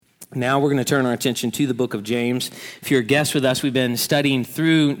Now we're going to turn our attention to the book of James. If you're a guest with us, we've been studying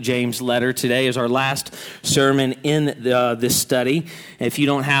through James' letter. Today is our last sermon in this study. If you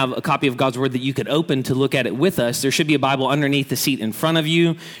don't have a copy of God's Word that you could open to look at it with us, there should be a Bible underneath the seat in front of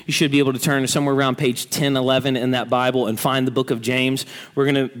you. You should be able to turn somewhere around page 1011 in that Bible and find the book of James. We're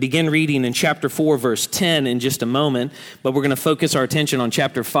going to begin reading in chapter 4, verse 10 in just a moment, but we're going to focus our attention on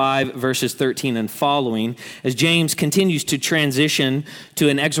chapter 5, verses 13 and following, as James continues to transition to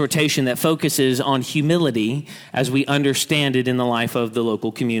an exhortation that focuses on humility as we understand it in the life of the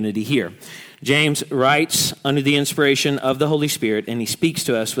local community here. James writes under the inspiration of the Holy Spirit, and he speaks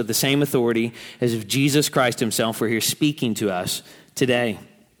to us with the same authority as if Jesus Christ himself were here speaking to us today.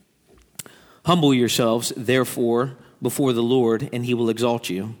 Humble yourselves, therefore, before the Lord, and he will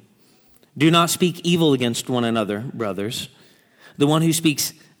exalt you. Do not speak evil against one another, brothers. The one who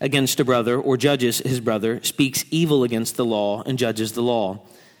speaks against a brother or judges his brother speaks evil against the law and judges the law.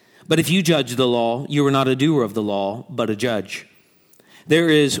 But if you judge the law, you are not a doer of the law, but a judge. There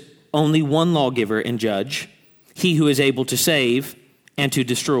is only one lawgiver and judge, he who is able to save and to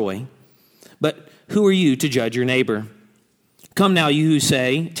destroy. But who are you to judge your neighbor? Come now, you who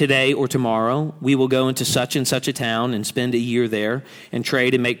say, today or tomorrow, we will go into such and such a town and spend a year there and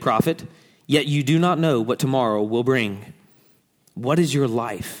trade and make profit, yet you do not know what tomorrow will bring. What is your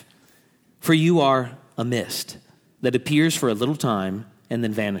life? For you are a mist that appears for a little time and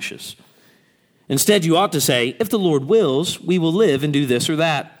then vanishes. Instead, you ought to say, if the Lord wills, we will live and do this or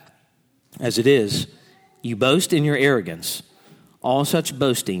that. As it is, you boast in your arrogance. All such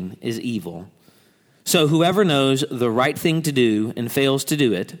boasting is evil. So whoever knows the right thing to do and fails to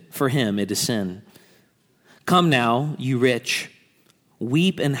do it, for him it is sin. Come now, you rich,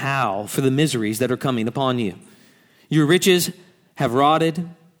 weep and howl for the miseries that are coming upon you. Your riches have rotted,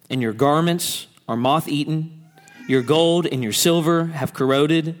 and your garments are moth-eaten. Your gold and your silver have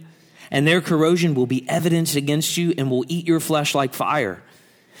corroded, and their corrosion will be evidence against you and will eat your flesh like fire.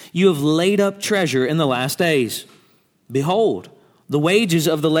 You have laid up treasure in the last days. Behold, the wages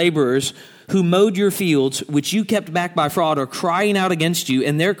of the laborers who mowed your fields, which you kept back by fraud, are crying out against you,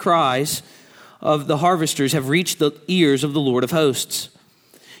 and their cries of the harvesters have reached the ears of the Lord of hosts.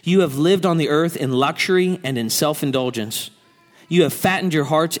 You have lived on the earth in luxury and in self-indulgence. You have fattened your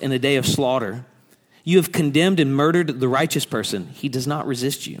hearts in a day of slaughter. You have condemned and murdered the righteous person. He does not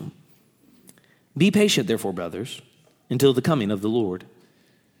resist you. Be patient, therefore, brothers, until the coming of the Lord.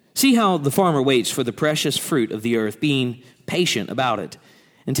 See how the farmer waits for the precious fruit of the earth, being patient about it,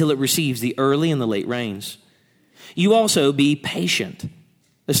 until it receives the early and the late rains. You also be patient.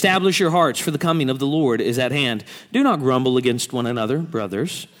 Establish your hearts, for the coming of the Lord is at hand. Do not grumble against one another,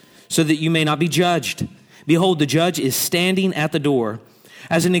 brothers, so that you may not be judged. Behold, the judge is standing at the door.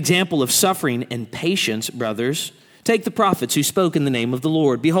 As an example of suffering and patience, brothers, take the prophets who spoke in the name of the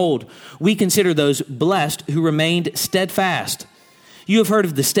Lord. Behold, we consider those blessed who remained steadfast. You have heard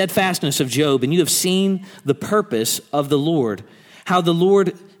of the steadfastness of Job, and you have seen the purpose of the Lord, how the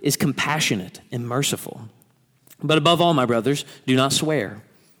Lord is compassionate and merciful. But above all, my brothers, do not swear,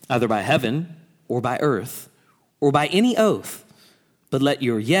 either by heaven or by earth or by any oath, but let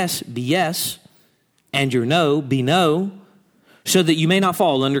your yes be yes and your no be no, so that you may not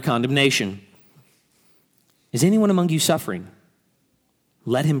fall under condemnation. Is anyone among you suffering?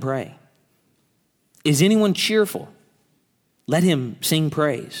 Let him pray. Is anyone cheerful? Let him sing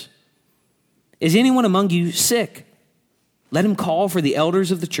praise. Is anyone among you sick? Let him call for the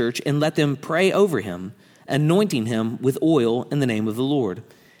elders of the church and let them pray over him, anointing him with oil in the name of the Lord.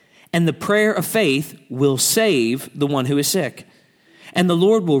 And the prayer of faith will save the one who is sick, and the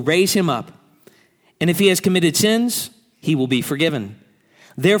Lord will raise him up. And if he has committed sins, he will be forgiven.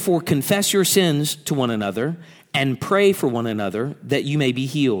 Therefore, confess your sins to one another and pray for one another that you may be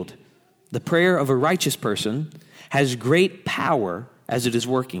healed. The prayer of a righteous person has great power as it is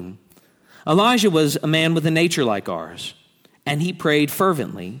working. Elijah was a man with a nature like ours, and he prayed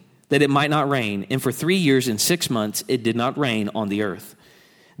fervently that it might not rain. And for 3 years and 6 months, it did not rain on the earth.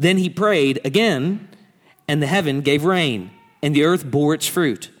 Then he prayed again, and the heaven gave rain, and the earth bore its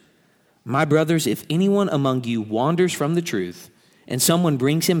fruit. My brothers, if anyone among you wanders from the truth and someone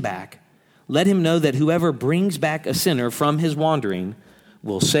brings him back, let him know that whoever brings back a sinner from his wandering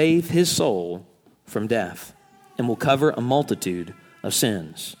will save his soul from death and will cover a multitude of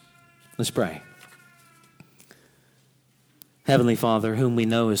sins. Let's pray. Heavenly Father, whom we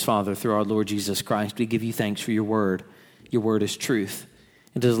know as Father through our Lord Jesus Christ, we give you thanks for your word. Your word is truth.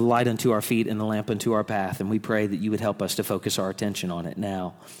 It is a light unto our feet and a lamp unto our path, and we pray that you would help us to focus our attention on it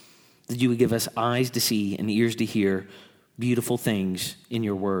now. That you would give us eyes to see and ears to hear beautiful things in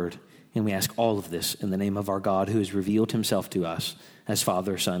your word. And we ask all of this in the name of our God, who has revealed himself to us as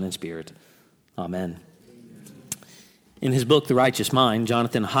Father, Son, and Spirit. Amen. In his book, The Righteous Mind,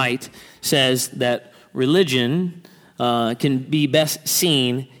 Jonathan Haidt says that religion can be best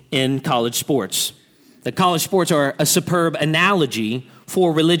seen in college sports. That college sports are a superb analogy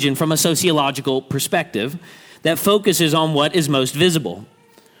for religion from a sociological perspective that focuses on what is most visible.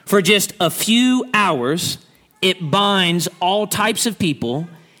 For just a few hours, it binds all types of people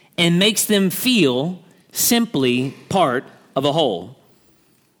and makes them feel simply part of a whole.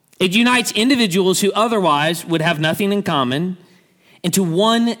 It unites individuals who otherwise would have nothing in common into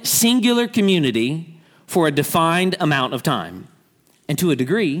one singular community for a defined amount of time. And to a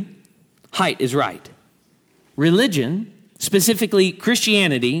degree, Haidt is right. Religion, specifically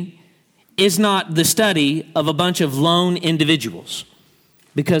Christianity, is not the study of a bunch of lone individuals,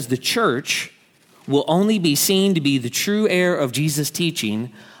 because the church will only be seen to be the true heir of Jesus'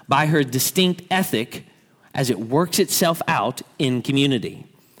 teaching by her distinct ethic as it works itself out in community.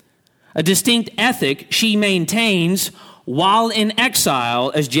 A distinct ethic she maintains while in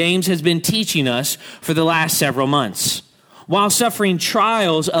exile, as James has been teaching us for the last several months, while suffering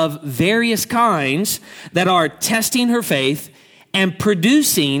trials of various kinds that are testing her faith and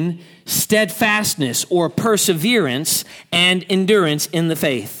producing steadfastness or perseverance and endurance in the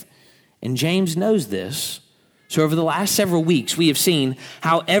faith. And James knows this. So over the last several weeks, we have seen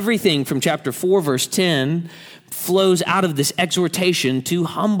how everything from chapter 4, verse 10, flows out of this exhortation to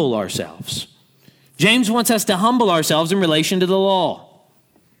humble ourselves. James wants us to humble ourselves in relation to the law.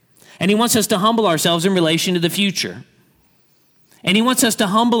 And he wants us to humble ourselves in relation to the future. And he wants us to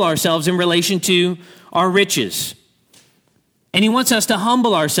humble ourselves in relation to our riches. And he wants us to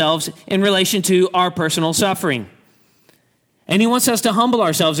humble ourselves in relation to our personal suffering. And he wants us to humble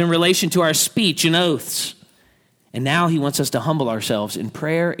ourselves in relation to our speech and oaths. And now he wants us to humble ourselves in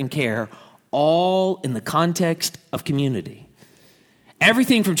prayer and care, all in the context of community.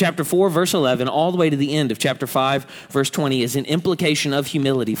 Everything from chapter 4, verse 11, all the way to the end of chapter 5, verse 20, is an implication of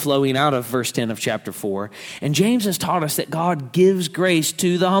humility flowing out of verse 10 of chapter 4. And James has taught us that God gives grace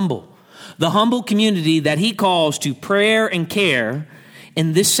to the humble community that he calls to prayer and care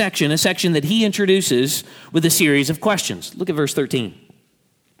in this section, a section that he introduces with a series of questions. Look at verse 13.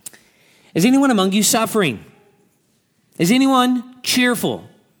 Is anyone among you suffering? Is anyone cheerful?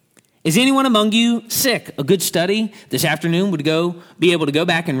 Is anyone among you sick? A good study this afternoon would be able to go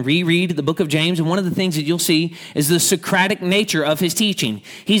back and reread the book of James. And one of the things that you'll see is the Socratic nature of his teaching.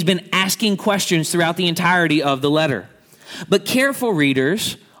 He's been asking questions throughout the entirety of the letter. But careful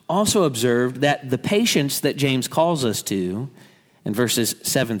readers also observed that the patience that James calls us to in verses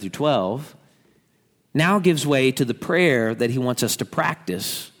 7 through 12 now gives way to the prayer that he wants us to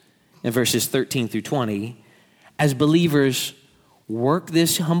practice in verses 13 through 20 as believers work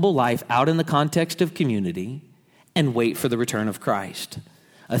this humble life out in the context of community and wait for the return of Christ,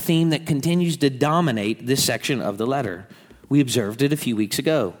 a theme that continues to dominate this section of the letter. We observed it a few weeks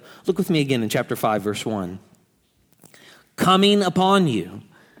ago. Look with me again in chapter 5, verse 1. Coming upon you.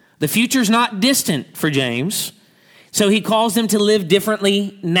 The future's not distant for James, so he calls them to live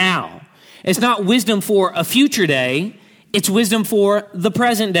differently now. It's not wisdom for a future day, it's wisdom for the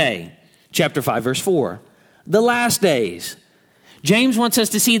present day. Chapter 5, verse 4. The last days. James wants us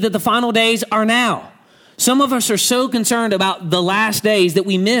to see that the final days are now. Some of us are so concerned about the last days that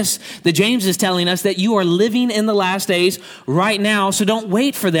we miss that James is telling us that you are living in the last days right now, so don't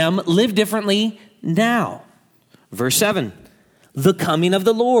wait for them. Live differently now. Verse 7, the coming of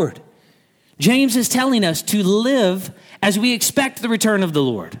the Lord. James is telling us to live as we expect the return of the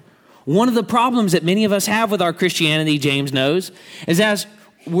Lord. One of the problems that many of us have with our Christianity, James knows, is as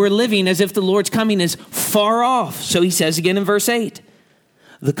we're living as if the Lord's coming is far off. So he says again in verse 8,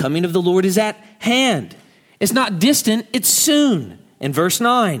 the coming of the Lord is at hand. It's not distant, it's soon. In verse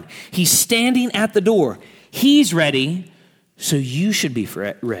 9, he's standing at the door. He's ready, so you should be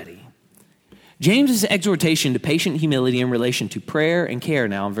ready. James's exhortation to patient humility in relation to prayer and care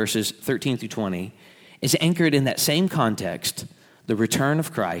now in verses 13 through 20 is anchored in that same context, the return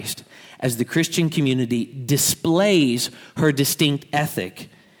of Christ, as the Christian community displays her distinct ethic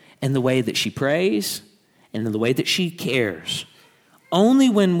in the way that she prays and in the way that she cares. Only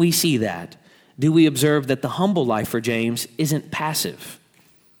when we see that do we observe that the humble life for James isn't passive,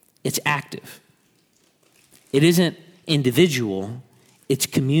 it's active. It isn't individual, it's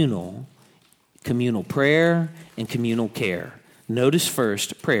communal prayer and communal care. Notice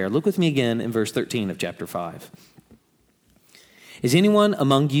first prayer. Look with me again in verse 13 of chapter 5. Is anyone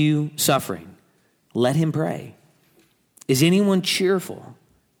among you suffering? Let him pray. Is anyone cheerful?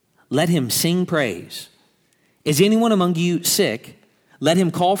 Let him sing praise. Is anyone among you sick? let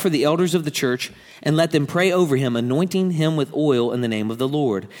him call for the elders of the church and let them pray over him, anointing him with oil in the name of the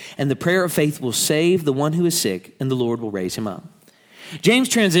Lord. And the prayer of faith will save the one who is sick, and the Lord will raise him up. James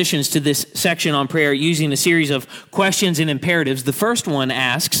transitions to this section on prayer using a series of questions and imperatives. The first one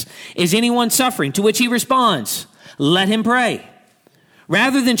asks, is anyone suffering? To which he responds, let him pray.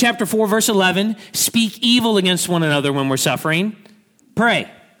 Rather than chapter 4, verse 11, speak evil against one another when we're suffering,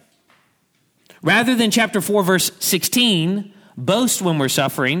 pray. Rather than chapter 4, verse 16, boast when we're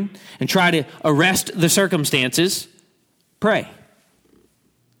suffering and try to arrest the circumstances, pray.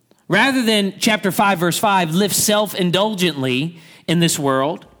 Rather than chapter 5, verse 5, live self-indulgently in this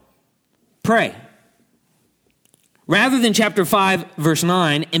world, pray. Rather than chapter 5, verse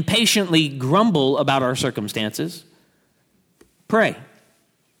 9, impatiently grumble about our circumstances, pray.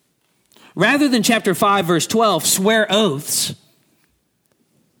 Rather than chapter 5, verse 12, swear oaths,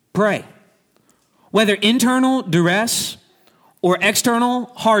 pray. Whether internal duress or external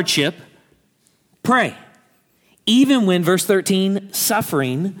hardship, pray. Even when, verse 13,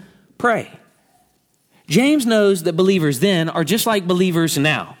 suffering, pray. James knows that believers then are just like believers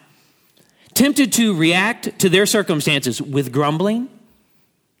now, tempted to react to their circumstances with grumbling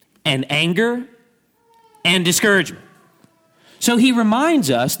and anger and discouragement. So he reminds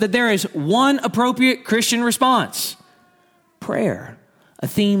us that there is one appropriate Christian response: prayer, a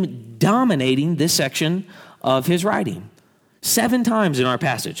theme dominating this section of his writing. 7 times in our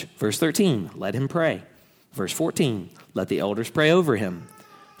passage. Verse 13, let him pray. Verse 14, let the elders pray over him.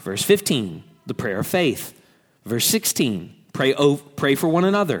 Verse 15, the prayer of faith. Verse 16, pray for one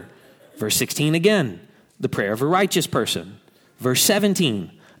another. Verse 16 again, the prayer of a righteous person. Verse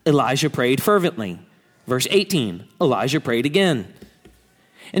 17, Elijah prayed fervently. Verse 18, Elijah prayed again.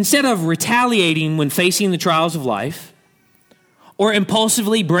 Instead of retaliating when facing the trials of life or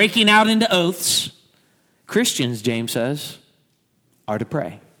impulsively breaking out into oaths, Christians, James says, are to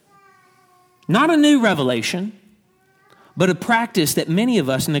pray. Not a new revelation, but a practice that many of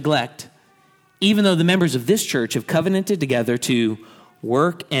us neglect, even though the members of this church have covenanted together to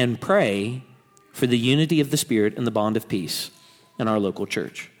work and pray for the unity of the Spirit and the bond of peace in our local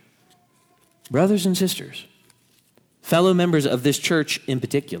church. Brothers and sisters, fellow members of this church in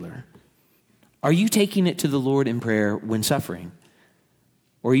particular, are you taking it to the Lord in prayer when suffering?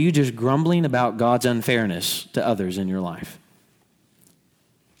 Or are you just grumbling about God's unfairness to others in your life?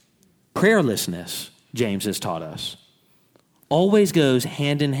 Prayerlessness, James has taught us, always goes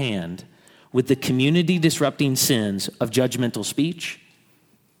hand in hand with the community-disrupting sins of judgmental speech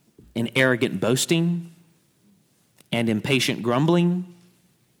and arrogant boasting and impatient grumbling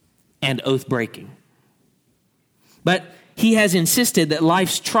and oath-breaking. But he has insisted that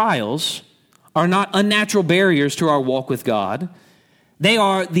life's trials are not unnatural barriers to our walk with God. They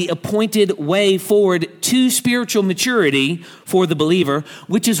are the appointed way forward to spiritual maturity for the believer,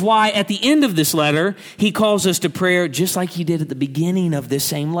 which is why at the end of this letter, he calls us to prayer just like he did at the beginning of this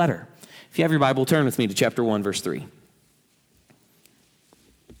same letter. If you have your Bible, turn with me to chapter 1, verse 3.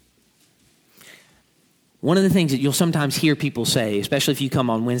 One of the things that you'll sometimes hear people say, especially if you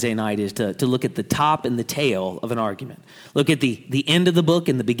come on Wednesday night, is to look at the top and the tail of an argument. Look at the end of the book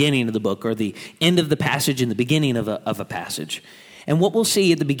and the beginning of the book, or the end of the passage and the beginning of a passage. And what we'll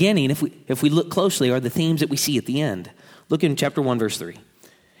see at the beginning, if we look closely, are the themes that we see at the end. Look in chapter 1, verse 3.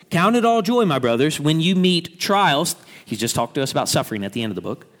 Count it all joy, my brothers, when you meet trials. He's just talked to us about suffering at the end of the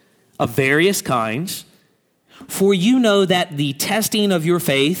book, of various kinds. For you know that the testing of your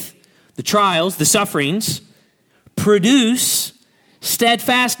faith, the trials, the sufferings, produce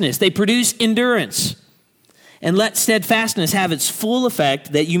steadfastness. They produce endurance. And let steadfastness have its full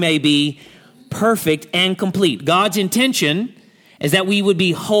effect, that you may be perfect and complete. God's intention is that we would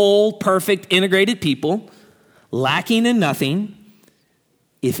be whole, perfect, integrated people, lacking in nothing.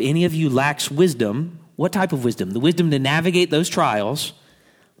 If any of you lacks wisdom, what type of wisdom? The wisdom to navigate those trials.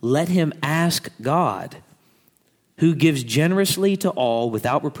 Let him ask God, who gives generously to all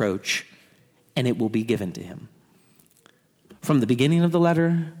without reproach, and it will be given to him. From the beginning of the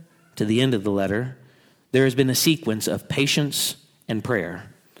letter to the end of the letter, there has been a sequence of patience and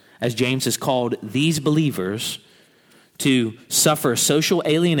prayer, as James has called these believers to suffer social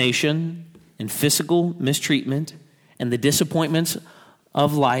alienation and physical mistreatment and the disappointments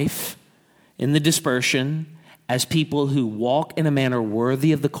of life in the dispersion as people who walk in a manner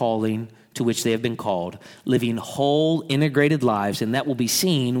worthy of the calling to which they have been called, living whole, integrated lives. And that will be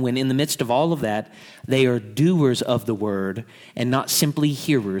seen when in the midst of all of that, they are doers of the word and not simply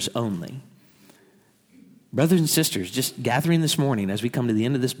hearers only. Brothers and sisters, just gathering this morning as we come to the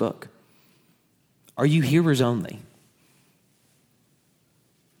end of this book, are you hearers only?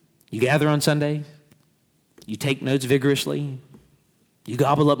 You gather on Sunday, you take notes vigorously, You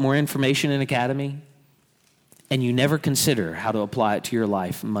gobble up more information in Academy, and you never consider how to apply it to your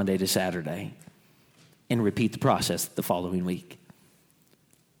life Monday to Saturday and repeat the process the following week.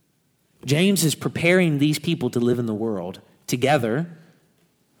 James is preparing these people to live in the world together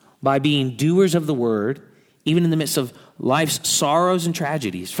by being doers of the word, even in the midst of life's sorrows and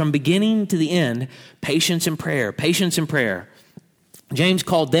tragedies. From beginning to the end, patience and prayer, patience and prayer. James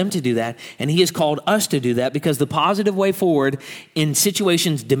called them to do that, and he has called us to do that because the positive way forward in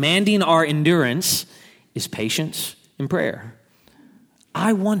situations demanding our endurance is patience and prayer.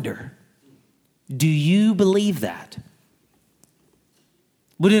 I wonder, do you believe that?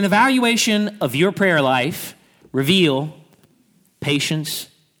 Would an evaluation of your prayer life reveal patience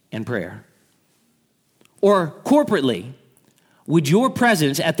and prayer? Or corporately, would your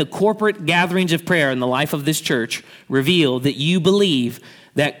presence at the corporate gatherings of prayer in the life of this church reveal that you believe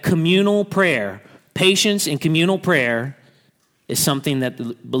that communal prayer, patience and communal prayer, is something that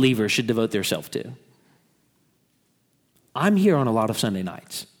the believers should devote themselves to? I'm here on a lot of Sunday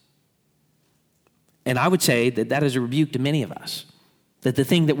nights. And I would say that that is a rebuke to many of us, that the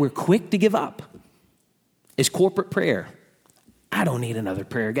thing that we're quick to give up is corporate prayer. I don't need another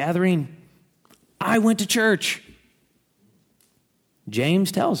prayer gathering. I went to church.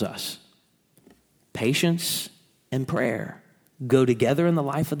 James tells us patience and prayer go together in the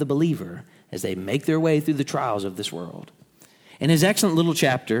life of the believer as they make their way through the trials of this world. In his excellent little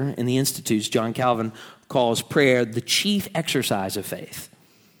chapter in the Institutes, John Calvin calls prayer the chief exercise of faith.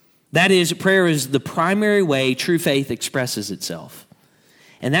 That is, prayer is the primary way true faith expresses itself.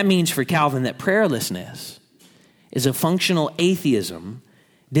 And that means for Calvin that prayerlessness is a functional atheism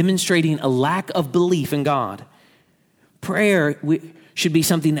demonstrating a lack of belief in God. Prayer should be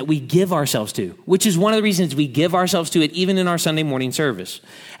something that we give ourselves to, which is one of the reasons we give ourselves to it even in our Sunday morning service.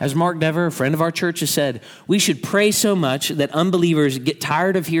 As Mark Dever, a friend of our church, has said, we should pray so much that unbelievers get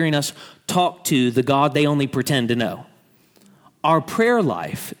tired of hearing us talk to the God they only pretend to know. Our prayer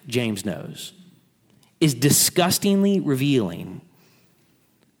life, James knows, is disgustingly revealing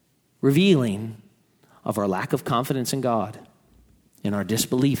of our lack of confidence in God and our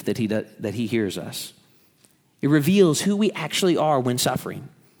disbelief that he hears us. It reveals who we actually are when suffering.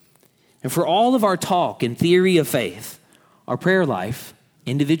 And for all of our talk and theory of faith, our prayer life,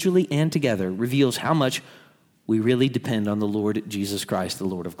 individually and together, reveals how much we really depend on the Lord Jesus Christ, the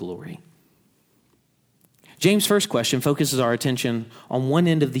Lord of glory. James' first question focuses our attention on one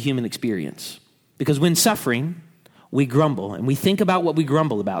end of the human experience. Because when suffering, we grumble, and we think about what we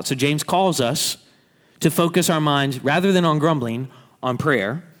grumble about. So James calls us to focus our minds, rather than on grumbling, on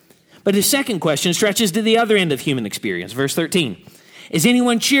prayer. But his second question stretches to the other end of human experience. Verse 13, is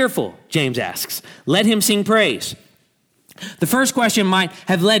anyone cheerful? James asks. Let him sing praise. The first question might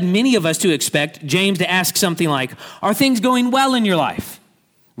have led many of us to expect James to ask something like, are things going well in your life?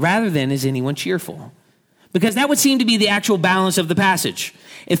 Rather than, is anyone cheerful? Because that would seem to be the actual balance of the passage.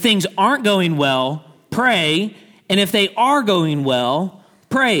 If things aren't going well, pray. And if they are going well,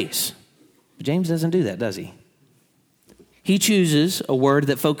 praise. But James doesn't do that, does he? He chooses a word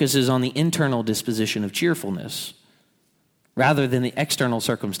that focuses on the internal disposition of cheerfulness rather than the external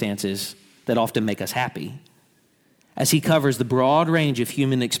circumstances that often make us happy, as he covers the broad range of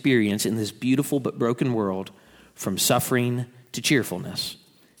human experience in this beautiful but broken world, from suffering to cheerfulness.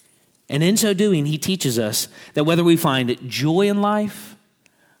 And in so doing, he teaches us that whether we find joy in life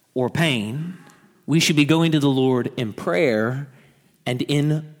or pain, we should be going to the Lord in prayer and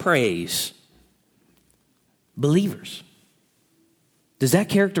in praise. Believers, does that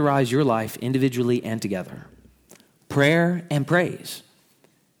characterize your life individually and together? Prayer and praise.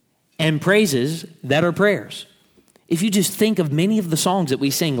 And praises that are prayers. If you just think of many of the songs that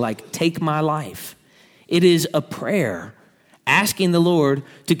we sing, like Take My Life, it is a prayer asking the Lord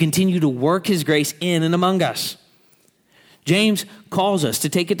to continue to work his grace in and among us. James calls us to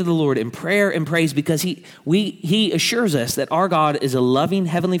take it to the Lord in prayer and praise because he assures us that our God is a loving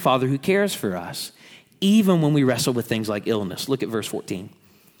heavenly Father who cares for us, even when we wrestle with things like illness. Look at verse 14.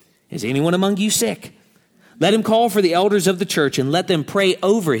 Is anyone among you sick? Let him call for the elders of the church and let them pray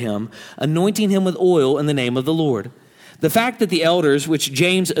over him, anointing him with oil in the name of the Lord. The fact that the elders, which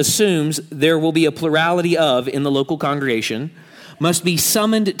James assumes there will be a plurality of in the local congregation, must be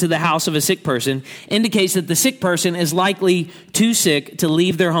summoned to the house of a sick person indicates that the sick person is likely too sick to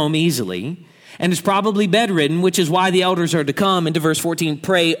leave their home easily and is probably bedridden, which is why the elders are to come, into verse 14,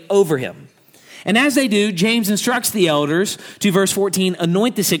 pray over him. And as they do, James instructs the elders to, verse 14,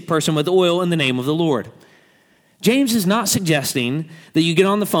 anoint the sick person with oil in the name of the Lord. James is not suggesting that you get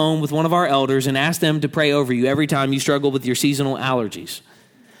on the phone with one of our elders and ask them to pray over you every time you struggle with your seasonal allergies.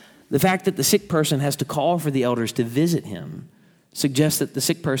 The fact that the sick person has to call for the elders to visit him suggests that the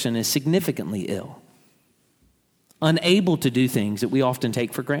sick person is significantly ill, unable to do things that we often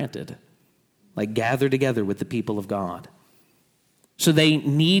take for granted, like gather together with the people of God. So they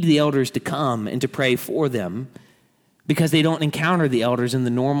need the elders to come and to pray for them because they don't encounter the elders in the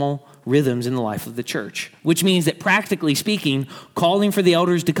normal rhythms in the life of the church, which means that practically speaking, calling for the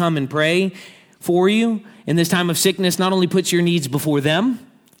elders to come and pray for you in this time of sickness not only puts your needs before them,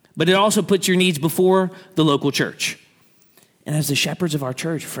 but it also puts your needs before the local church. And as the shepherds of our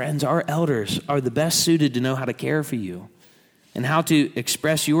church, friends, our elders are the best suited to know how to care for you and how to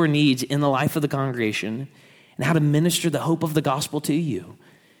express your needs in the life of the congregation and how to minister the hope of the gospel to you.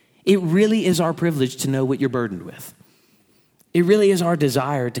 It really is our privilege to know what you're burdened with. It really is our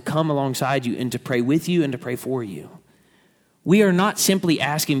desire to come alongside you and to pray with you and to pray for you. We are not simply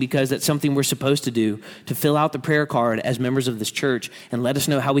asking because that's something we're supposed to do, to fill out the prayer card as members of this church and let us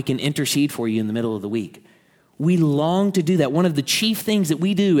know how we can intercede for you in the middle of the week. We long to do that. One of the chief things that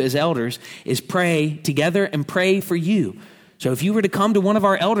we do as elders is pray together and pray for you. So if you were to come to one of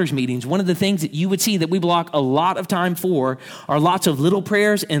our elders meetings, one of the things that you would see that we block a lot of time for are lots of little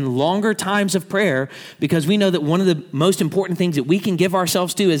prayers and longer times of prayer, because we know that one of the most important things that we can give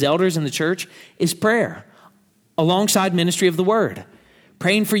ourselves to as elders in the church is prayer, alongside ministry of the word,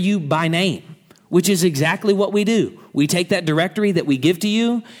 praying for you by name, which is exactly what we do. We take that directory that we give to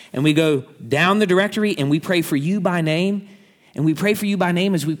you and we go down the directory and we pray for you by name. And we pray for you by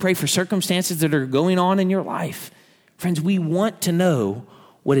name as we pray for circumstances that are going on in your life. Friends, we want to know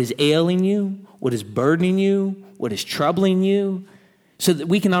what is ailing you, what is burdening you, what is troubling you, so that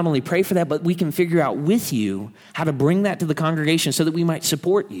we can not only pray for that, but we can figure out with you how to bring that to the congregation so that we might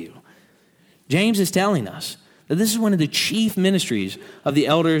support you. James is telling us that this is one of the chief ministries of the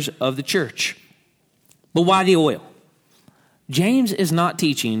elders of the church. But why the oil? James is not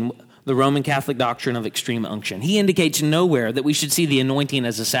teaching the Roman Catholic doctrine of extreme unction. He indicates nowhere that we should see the anointing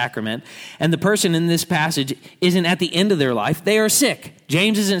as a sacrament, and the person in this passage isn't at the end of their life. They are sick.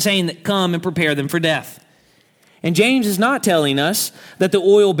 James isn't saying that come and prepare them for death. And James is not telling us that the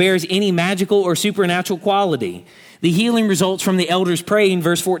oil bears any magical or supernatural quality. The healing results from the elders praying,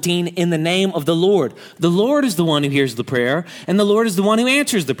 verse 14, in the name of the Lord. The Lord is the one who hears the prayer, and the Lord is the one who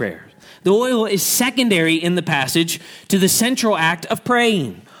answers the prayer. The oil is secondary in the passage to the central act of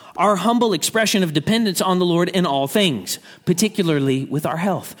praying, our humble expression of dependence on the Lord in all things, particularly with our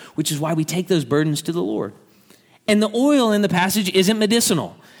health, which is why we take those burdens to the Lord. And the oil in the passage isn't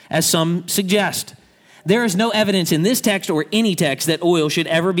medicinal, as some suggest. There is no evidence in this text or any text that oil should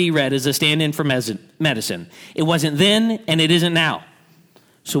ever be read as a stand-in for medicine. It wasn't then, and it isn't now.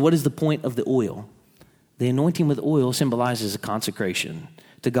 So what is the point of the oil? The anointing with oil symbolizes a consecration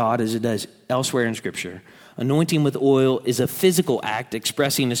to God, as it does elsewhere in Scripture. Anointing with oil is a physical act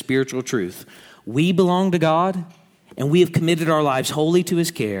expressing a spiritual truth. We belong to God, and we have committed our lives wholly to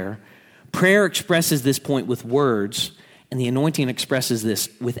his care. Prayer expresses this point with words, and the anointing expresses this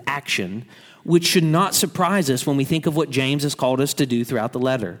with action, which should not surprise us when we think of what James has called us to do throughout the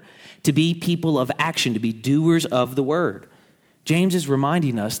letter, to be people of action, to be doers of the word. James is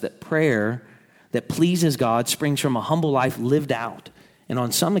reminding us that prayer that pleases God springs from a humble life lived out. And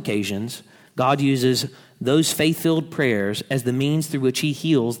on some occasions, God uses those faith-filled prayers as the means through which he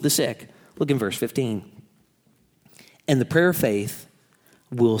heals the sick. Look in verse 15. And the prayer of faith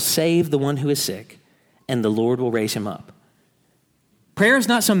will save the one who is sick, and the Lord will raise him up. Prayer is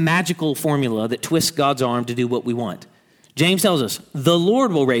not some magical formula that twists God's arm to do what we want. James tells us the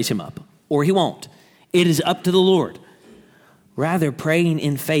Lord will raise him up, or he won't. It is up to the Lord. Rather, praying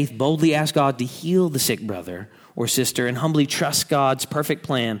in faith, boldly ask God to heal the sick brother or sister and humbly trust God's perfect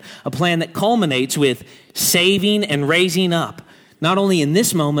plan, a plan that culminates with saving and raising up, not only in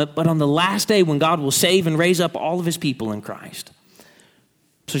this moment, but on the last day when God will save and raise up all of his people in Christ.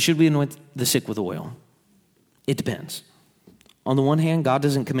 So should we anoint the sick with oil? It depends. On the one hand, God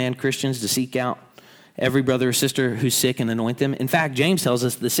doesn't command Christians to seek out every brother or sister who's sick and anoint them. In fact, James tells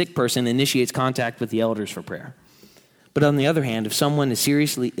us the sick person initiates contact with the elders for prayer. But on the other hand, if someone is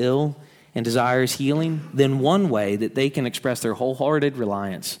seriously ill and desires healing, then one way that they can express their wholehearted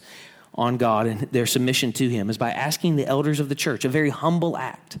reliance on God and their submission to him is by asking the elders of the church, a very humble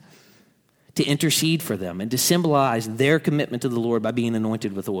act, to intercede for them and to symbolize their commitment to the Lord by being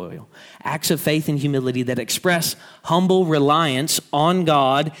anointed with oil. Acts of faith and humility that express humble reliance on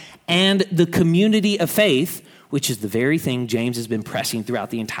God and the community of faith, which is the very thing James has been pressing throughout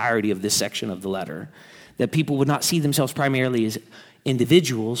the entirety of this section of the letter, that people would not see themselves primarily as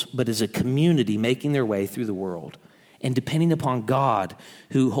individuals, but as a community making their way through the world and depending upon God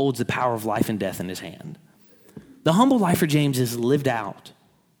who holds the power of life and death in his hand. The humble life for James is lived out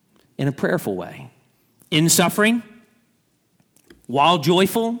in a prayerful way, in suffering, while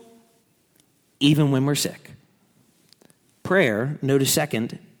joyful, even when we're sick. Prayer, notice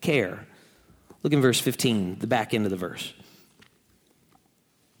second, care. Look in verse 15, the back end of the verse.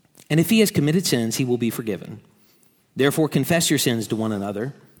 And if he has committed sins, he will be forgiven. Therefore, confess your sins to one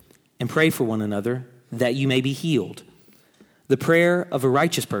another and pray for one another that you may be healed. The prayer of a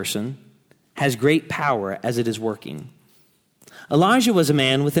righteous person has great power as it is working. Elijah was a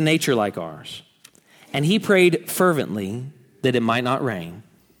man with a nature like ours, and he prayed fervently that it might not rain.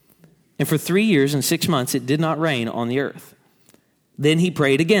 And for 3 years and 6 months it did not rain on the earth. Then he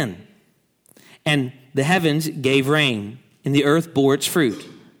prayed again, and the heavens gave rain, and the earth bore its fruit.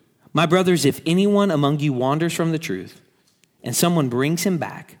 My brothers, if anyone among you wanders from the truth, and someone brings him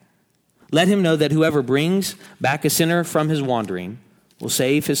back, let him know that whoever brings back a sinner from his wandering will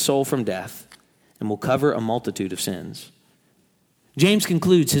save his soul from death and will cover a multitude of sins. James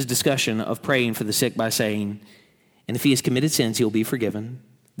concludes his discussion of praying for the sick by saying, and if he has committed sins, he will be forgiven.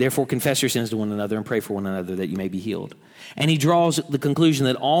 Therefore, confess your sins to one another and pray for one another that you may be healed. And he draws the conclusion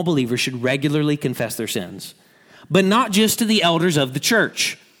that all believers should regularly confess their sins, but not just to the elders of the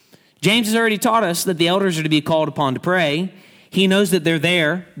church. James has already taught us that the elders are to be called upon to pray. He knows that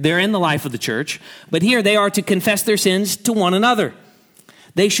they're in the life of the church, but here they are to confess their sins to one another.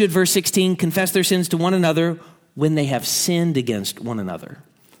 They should, verse 16, confess their sins to one another when they have sinned against one another.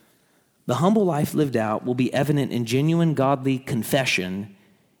 The humble life lived out will be evident in genuine godly confession,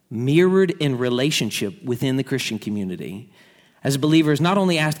 mirrored in relationship within the Christian community, as believers not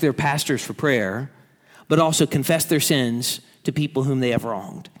only ask their pastors for prayer, but also confess their sins to people whom they have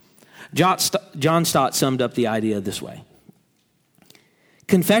wronged. John Stott summed up the idea this way.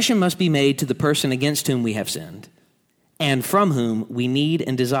 Confession must be made to the person against whom we have sinned, and from whom we need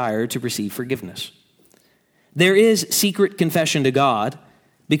and desire to receive forgiveness. There is secret confession to God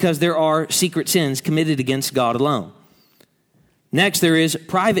because there are secret sins committed against God alone. Next, there is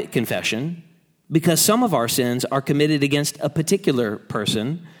private confession because some of our sins are committed against a particular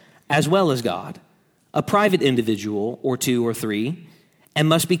person as well as God, a private individual or two or three, and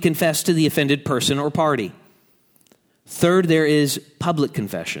must be confessed to the offended person or party. Third, there is public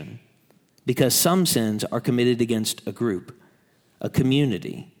confession because some sins are committed against a group, a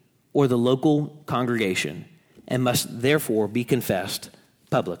community, or the local congregation, and must therefore be confessed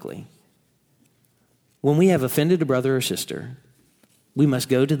publicly. When we have offended a brother or sister, we must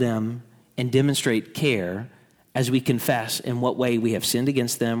go to them and demonstrate care as we confess in what way we have sinned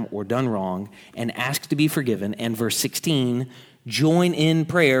against them or done wrong and ask to be forgiven. And verse 16, join in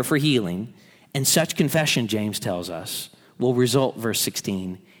prayer for healing. And such confession, James tells us, will result, verse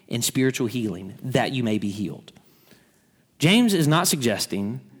 16, in spiritual healing, that you may be healed. James is not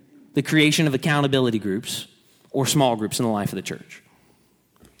suggesting the creation of accountability groups or small groups in the life of the church.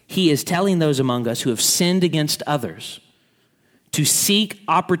 He is telling those among us who have sinned against others to seek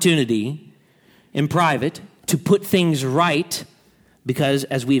opportunity in private to put things right, because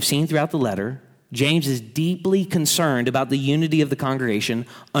as we have seen throughout the letter, James is deeply concerned about the unity of the congregation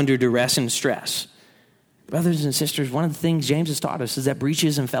under duress and stress. Brothers and sisters, one of the things James has taught us is that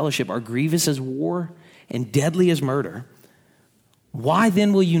breaches in fellowship are grievous as war and deadly as murder. Why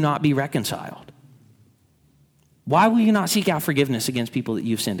then will you not be reconciled? Why will you not seek out forgiveness against people that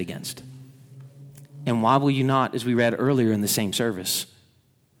you've sinned against? And why will you not, as we read earlier in the same service,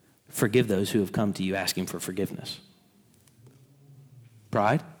 forgive those who have come to you asking for forgiveness?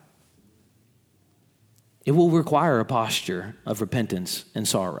 Pride? It will require a posture of repentance and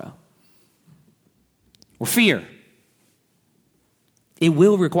sorrow. Or fear. It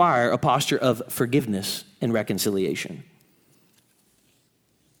will require a posture of forgiveness and reconciliation.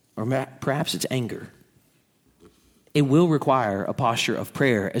 Or perhaps it's anger. It will require a posture of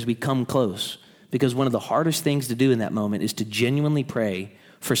prayer as we come close, because one of the hardest things to do in that moment is to genuinely pray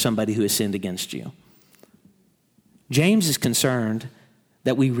for somebody who has sinned against you. James is concerned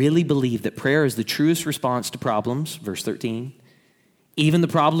that we really believe that prayer is the truest response to problems, verse 13, even the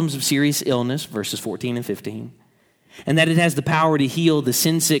problems of serious illness, verses 14 and 15, and that it has the power to heal the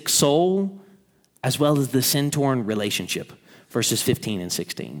sin-sick soul as well as the sin-torn relationship, verses 15 and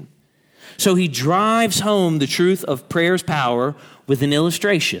 16. So he drives home the truth of prayer's power with an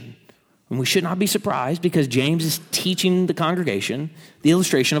illustration. And we should not be surprised because James is teaching the congregation the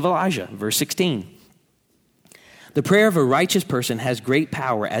illustration of Elijah, verse 16. The prayer of a righteous person has great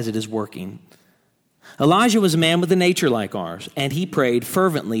power as it is working. Elijah was a man with a nature like ours, and he prayed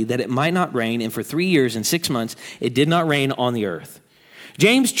fervently that it might not rain, and for 3 years and 6 months it did not rain on the earth.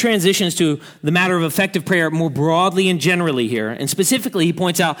 James transitions to the matter of effective prayer more broadly and generally here, and specifically he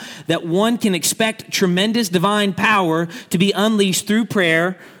points out that one can expect tremendous divine power to be unleashed through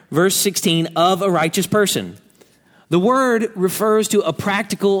prayer, verse 16, of a righteous person. The word refers to a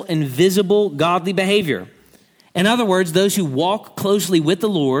practical and visible godly behavior. In other words, those who walk closely with the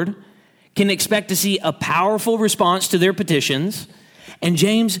Lord can expect to see a powerful response to their petitions. And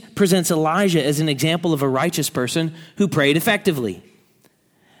James presents Elijah as an example of a righteous person who prayed effectively.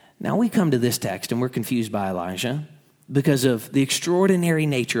 Now we come to this text and we're confused by Elijah because of the extraordinary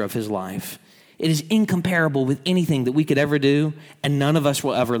nature of his life. It is incomparable with anything that we could ever do, and none of us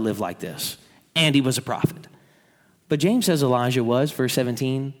will ever live like this. And he was a prophet. But James says Elijah was, verse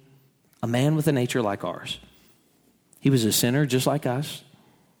 17, a man with a nature like ours. He was a sinner just like us.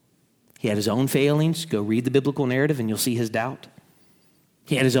 He had his own failings. Go read the biblical narrative and you'll see his doubt.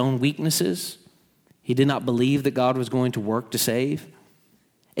 He had his own weaknesses. He did not believe that God was going to work to save.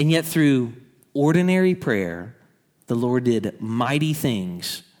 And yet through ordinary prayer, the Lord did mighty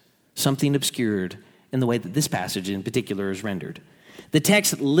things, something obscured in the way that this passage in particular is rendered. The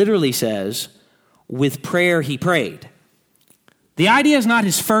text literally says, with prayer he prayed. The idea is not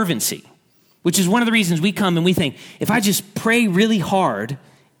his fervency, which is one of the reasons we come and we think, if I just pray really hard,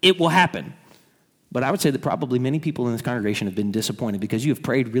 it will happen. But I would say that probably many people in this congregation have been disappointed because you have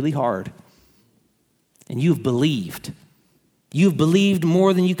prayed really hard and you have believed. You've believed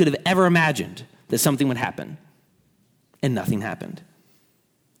more than you could have ever imagined that something would happen, and nothing happened.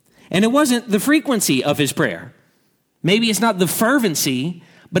 And it wasn't the frequency of his prayer. Maybe it's not the fervency,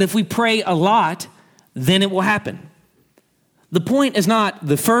 but if we pray a lot, then it will happen. The point is not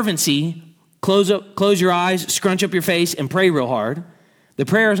the fervency, close your eyes, scrunch up your face, and pray real hard. The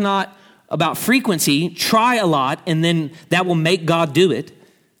prayer is not about frequency, try a lot, and then that will make God do it.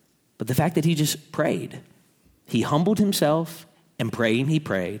 But the fact that he just prayed. He humbled himself, and praying he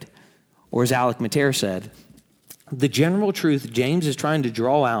prayed. Or as Alec Mater said, the general truth James is trying to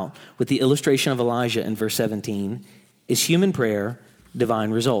draw out with the illustration of Elijah in verse 17 is human prayer,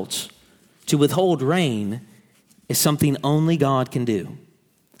 divine results. To withhold rain is something only God can do.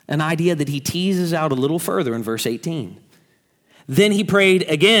 An idea that he teases out a little further in verse 18. Then he prayed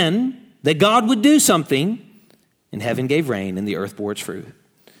again that God would do something, and heaven gave rain and the earth bore its fruit.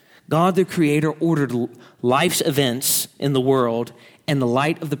 God, the creator, ordered life's events in the world in the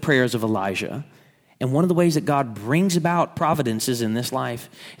light of the prayers of Elijah. And one of the ways that God brings about providences in this life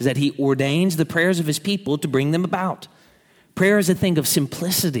is that he ordains the prayers of his people to bring them about. Prayer is a thing of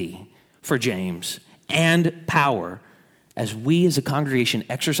simplicity for James and power as we as a congregation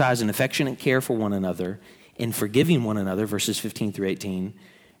exercise an affectionate care for one another in forgiving one another, verses 15 through 18,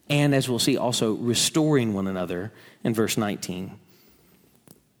 and as we'll see also restoring one another in verse 19.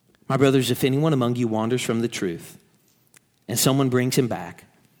 My brothers, if anyone among you wanders from the truth and someone brings him back,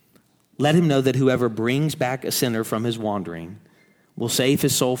 let him know that whoever brings back a sinner from his wandering will save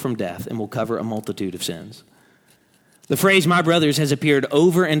his soul from death and will cover a multitude of sins. The phrase, my brothers, has appeared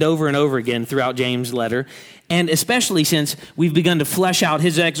over and over and over again throughout James' letter, and especially since we've begun to flesh out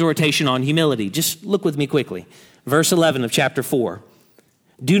his exhortation on humility. Just look with me quickly. Verse 11 of chapter 4.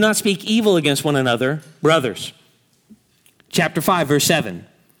 Do not speak evil against one another, brothers. Chapter 5, verse 7.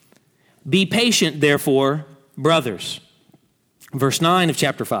 Be patient, therefore, brothers. Verse 9 of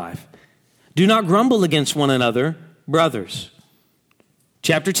chapter 5. Do not grumble against one another, brothers.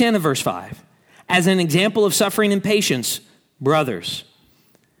 Chapter 10 of verse 5. As an example of suffering and patience, brothers.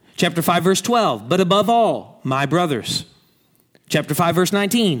 Chapter 5, verse 12. But above all, my brothers. Chapter 5, verse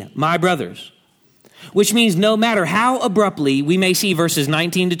 19. My brothers. Which means no matter how abruptly we may see verses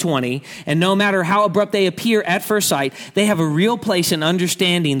 19 to 20, and no matter how abrupt they appear at first sight, they have a real place in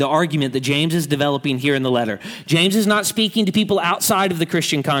understanding the argument that James is developing here in the letter. James is not speaking to people outside of the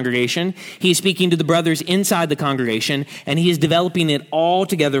Christian congregation. He is speaking to the brothers inside the congregation, and he is developing it all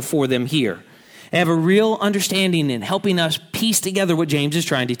together for them here. They have a real understanding in helping us piece together what James is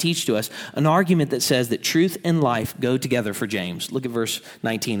trying to teach to us, an argument that says that truth and life go together for James. Look at verse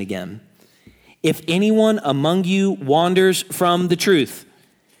 19 again. If anyone among you wanders from the truth.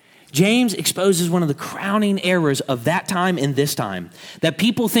 James exposes one of the crowning errors of that time and this time, that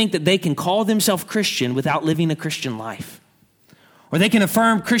people think that they can call themselves Christian without living a Christian life, or they can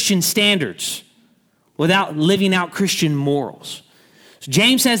affirm Christian standards without living out Christian morals. So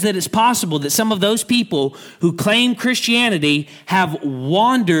James says that it's possible that some of those people who claim Christianity have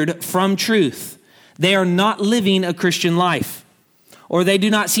wandered from truth. They are not living a Christian life, or they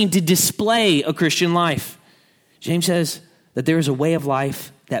do not seem to display a Christian life. James says that there is a way of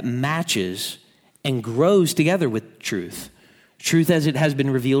life that matches and grows together with truth. Truth as it has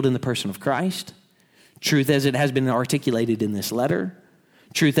been revealed in the person of Christ. Truth as it has been articulated in this letter.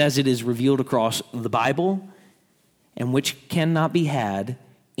 Truth as it is revealed across the Bible, and which cannot be had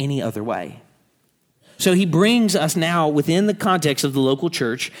any other way. So he brings us now within the context of the local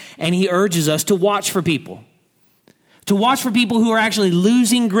church, and he urges us to watch for people. To watch for people who are actually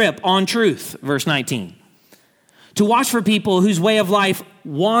losing grip on truth, verse 19. To watch for people whose way of life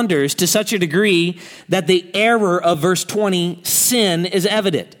wanders to such a degree that the error of verse 20, sin, is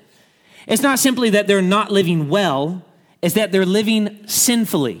evident. It's not simply that they're not living well, it's that they're living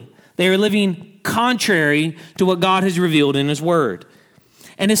sinfully. They are living contrary to what God has revealed in his word.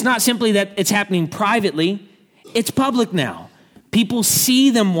 And it's not simply that it's happening privately, it's public now. People see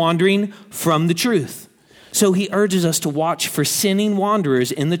them wandering from the truth. So he urges us to watch for sinning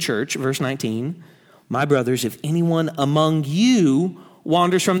wanderers in the church, verse 19. My brothers, if anyone among you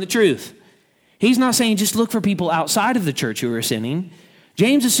wanders from the truth. He's not saying just look for people outside of the church who are sinning.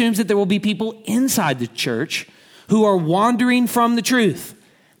 James assumes that there will be people inside the church who are wandering from the truth.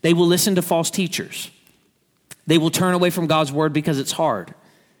 They will listen to false teachers. They will turn away from God's word because it's hard.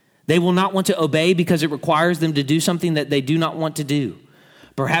 They will not want to obey because it requires them to do something that they do not want to do.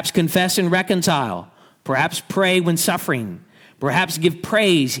 Perhaps confess and reconcile. Perhaps pray when suffering. Perhaps give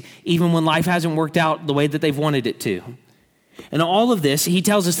praise even when life hasn't worked out the way that they've wanted it to. And all of this, he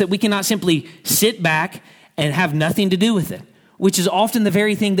tells us that we cannot simply sit back and have nothing to do with it, which is often the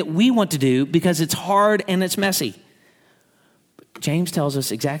very thing that we want to do because it's hard and it's messy. But James tells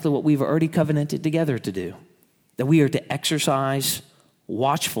us exactly what we've already covenanted together to do, that we are to exercise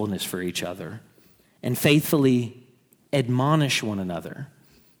watchfulness for each other and faithfully admonish one another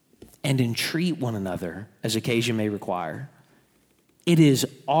and entreat one another as occasion may require. It is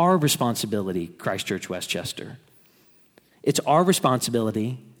our responsibility, Christ Church Westchester. It's our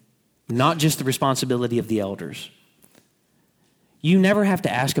responsibility, not just the responsibility of the elders. You never have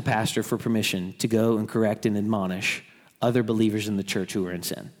to ask a pastor for permission to go and correct and admonish other believers in the church who are in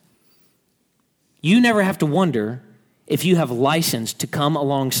sin. You never have to wonder if you have license to come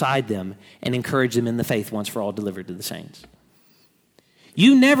alongside them and encourage them in the faith once for all delivered to the saints.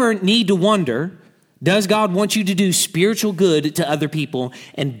 You never need to wonder, does God want you to do spiritual good to other people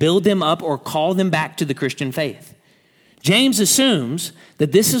and build them up or call them back to the Christian faith? James assumes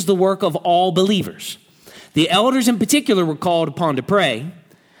that this is the work of all believers. The elders in particular were called upon to pray,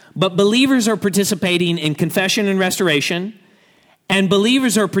 but believers are participating in confession and restoration, and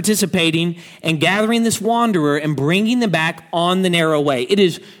believers are participating in gathering this wanderer and bringing them back on the narrow way. It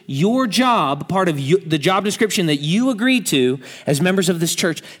is your job, part of the job description that you agreed to as members of this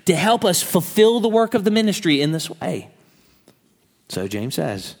church, to help us fulfill the work of the ministry in this way. So James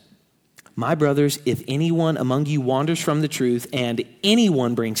says, my brothers, if anyone among you wanders from the truth and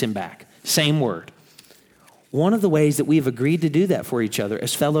anyone brings him back, same word. One of the ways that we have agreed to do that for each other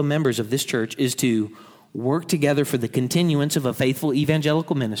as fellow members of this church is to work together for the continuance of a faithful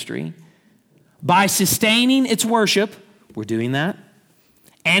evangelical ministry by sustaining its worship, we're doing that,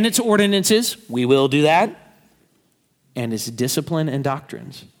 and its ordinances, we will do that, and its discipline and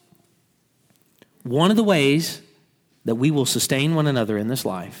doctrines. One of the ways that we will sustain one another in this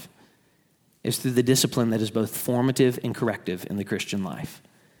life is through the discipline that is both formative and corrective in the Christian life.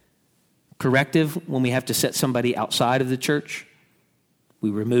 Corrective when we have to set somebody outside of the church,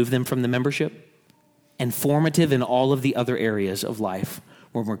 we remove them from the membership, and formative in all of the other areas of life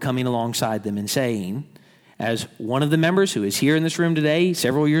where we're coming alongside them and saying, as one of the members who is here in this room today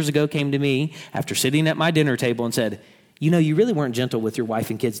several years ago came to me after sitting at my dinner table and said, you know, you really weren't gentle with your wife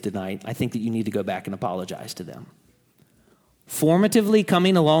and kids tonight. I think that you need to go back and apologize to them. Formatively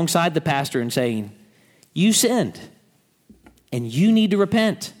coming alongside the pastor and saying, you sinned and you need to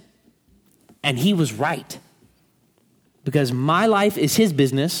repent. And he was right, because my life is his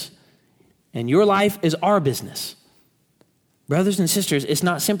business and your life is our business. Brothers and sisters, it's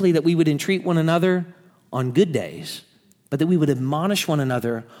not simply that we would entreat one another on good days, but that we would admonish one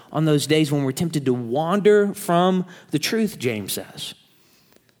another on those days when we're tempted to wander from the truth, James says.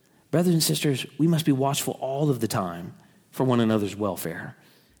 Brothers and sisters, we must be watchful all of the time for one another's welfare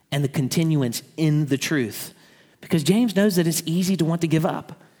and the continuance in the truth, because James knows that it's easy to want to give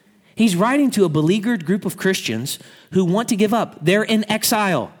up. He's writing to a beleaguered group of Christians who want to give up. They're in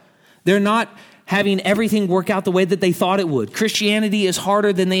exile. They're not having everything work out the way that they thought it would. Christianity is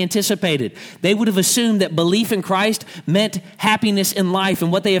harder than they anticipated. They would have assumed that belief in Christ meant happiness in life.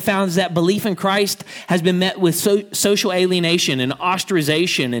 And what they have found is that belief in Christ has been met with social alienation and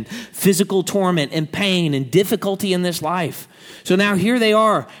ostracization and physical torment and pain and difficulty in this life. So now here they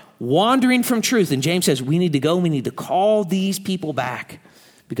are wandering from truth. And James says, we need to go, we need to call these people back.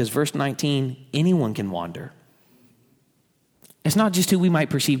 Because verse 19, anyone can wander. It's not just who we might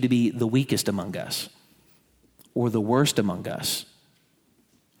perceive to be the weakest among us, or the worst among us,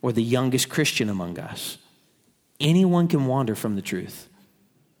 or the youngest Christian among us. Anyone can wander from the truth.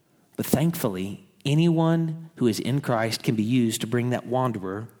 But thankfully, anyone who is in Christ can be used to bring that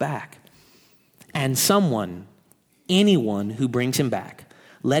wanderer back. And someone anyone who brings him back,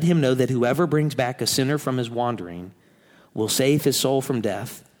 let him know that whoever brings back a sinner from his wandering will save his soul from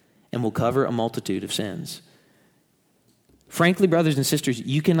death and will cover a multitude of sins. Frankly, brothers and sisters,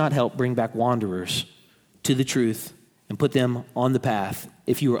 you cannot help bring back wanderers to the truth and put them on the path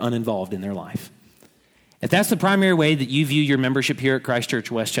if you are uninvolved in their life. If that's the primary way that you view your membership here at Christ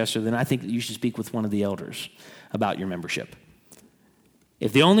Church Westchester, then I think that you should speak with one of the elders about your membership.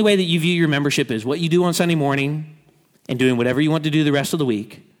 If the only way that you view your membership is what you do on Sunday morning and doing whatever you want to do the rest of the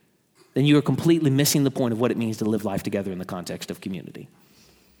week, then you are completely missing the point of what it means to live life together in the context of community.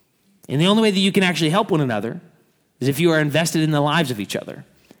 And the only way that you can actually help one another is if you are invested in the lives of each other.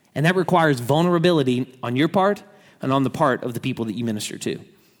 And that requires vulnerability on your part and on the part of the people that you minister to.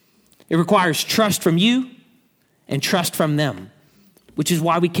 It requires trust from you and trust from them, which is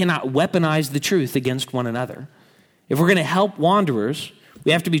why we cannot weaponize the truth against one another. If we're going to help wanderers,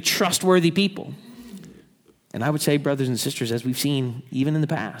 we have to be trustworthy people. And I would say, brothers and sisters, as we've seen even in the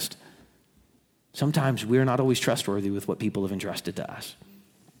past, sometimes we're not always trustworthy with what people have entrusted to us.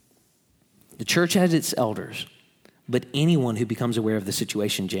 The church has its elders, but anyone who becomes aware of the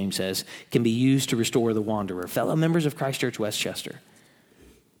situation, James says, can be used to restore the wanderer. Fellow members of Christ Church Westchester,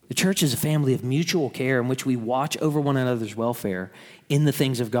 the church is a family of mutual care in which we watch over one another's welfare in the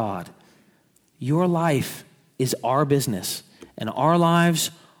things of God. Your life is our business, and our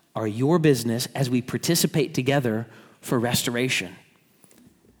lives are your business as we participate together for restoration.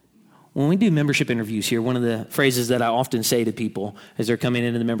 When we do membership interviews here, one of the phrases that I often say to people as they're coming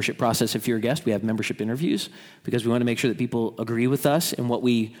into the membership process, if you're a guest, we have membership interviews because we want to make sure that people agree with us in what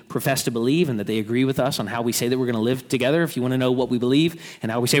we profess to believe and that they agree with us on how we say that we're going to live together. If you want to know what we believe and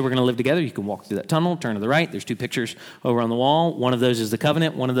how we say we're going to live together, you can walk through that tunnel, turn to the right. There's two pictures over on the wall. One of those is the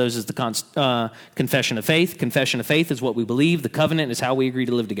covenant. One of those is the confession of faith. Confession of faith is what we believe. The covenant is how we agree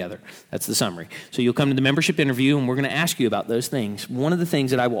to live together. That's the summary. So you'll come to the membership interview and we're going to ask you about those things. One of the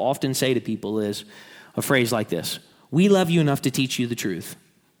things that I will often say to people is a phrase like this: we love you enough to teach you the truth,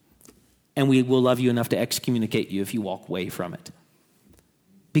 and we will love you enough to excommunicate you if you walk away from it.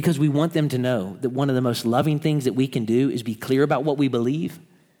 Because we want them to know that one of the most loving things that we can do is be clear about what we believe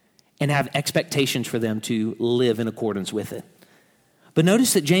and have expectations for them to live in accordance with it. But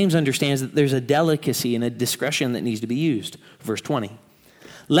notice that James understands that there's a delicacy and a discretion that needs to be used. Verse 20.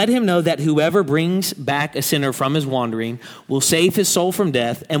 Let him know that whoever brings back a sinner from his wandering will save his soul from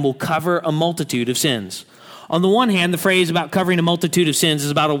death and will cover a multitude of sins. On the one hand, the phrase about covering a multitude of sins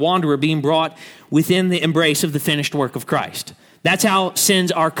is about a wanderer being brought within the embrace of the finished work of Christ. That's how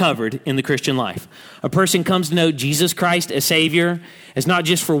sins are covered in the Christian life. A person comes to know Jesus Christ as Savior, as not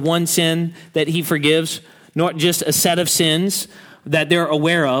just for one sin that he forgives, not just a set of sins that they're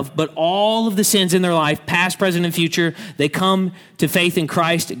aware of, but all of the sins in their life, past, present, and future. They come to faith in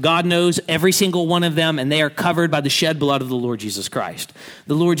Christ. God knows every single one of them, and they are covered by the shed blood of the Lord Jesus Christ.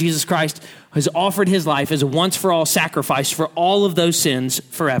 The Lord Jesus Christ has offered his life as a once-for-all sacrifice for all of those sins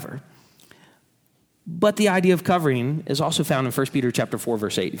forever. But the idea of covering is also found in 1 Peter chapter 4,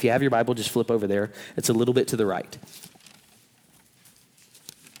 verse 8. If you have your Bible, just flip over there. It's a little bit to the right.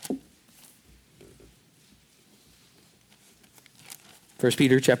 1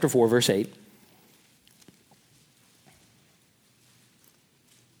 Peter chapter 4, verse 8.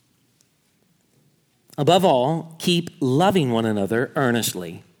 Above all, keep loving one another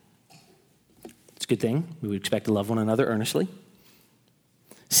earnestly. It's a good thing. We would expect to love one another earnestly,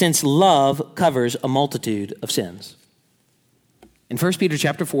 since love covers a multitude of sins. In 1 Peter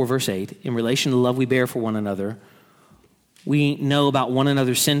chapter 4, verse 8, in relation to the love we bear for one another, we know about one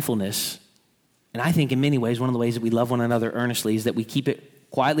another's sinfulness. And I think in many ways, one of the ways that we love one another earnestly is that we keep it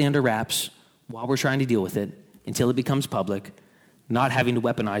quietly under wraps while we're trying to deal with it until it becomes public, not having to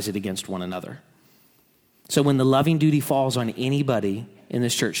weaponize it against one another. So when the loving duty falls on anybody in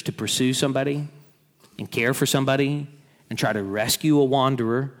this church to pursue somebody and care for somebody and try to rescue a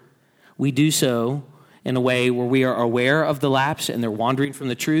wanderer, we do so in a way where we are aware of the lapse and they're wandering from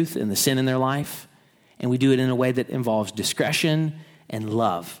the truth and the sin in their life. And we do it in a way that involves discretion and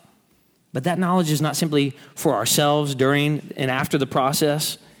love. But that knowledge is not simply for ourselves during and after the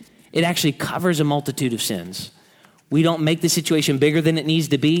process. It actually covers a multitude of sins. We don't make the situation bigger than it needs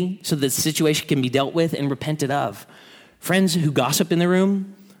to be so that the situation can be dealt with and repented of. Friends who gossip in the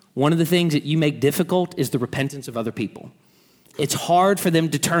room, one of the things that you make difficult is the repentance of other people. It's hard for them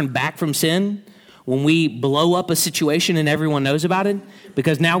to turn back from sin when we blow up a situation and everyone knows about it,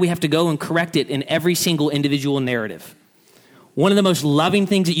 because now we have to go and correct it in every single individual narrative. One of the most loving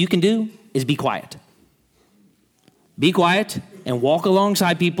things that you can do is be quiet. Be quiet and walk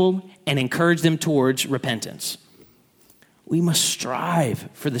alongside people and encourage them towards repentance. We must strive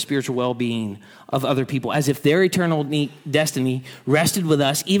for the spiritual well-being of other people as if their eternal destiny rested with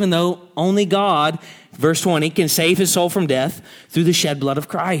us, even though only God, verse 20, can save his soul from death through the shed blood of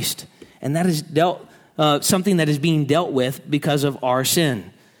Christ. And that is something that is being dealt with because of our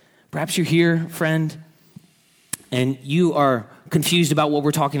sin. Perhaps you're here, friend, and you are confused about what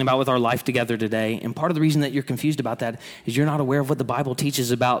we're talking about with our life together today. And part of the reason that you're confused about that is you're not aware of what the Bible teaches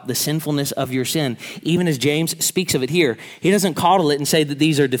about the sinfulness of your sin. Even as James speaks of it here, he doesn't coddle it and say that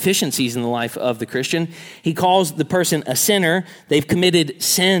these are deficiencies in the life of the Christian. He calls the person a sinner. They've committed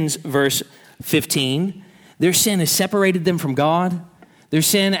sins, verse 15. Their sin has separated them from God. Their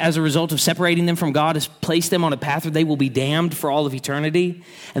sin, as a result of separating them from God, has placed them on a path where they will be damned for all of eternity.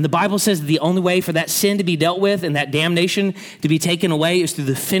 And the Bible says that the only way for that sin to be dealt with and that damnation to be taken away is through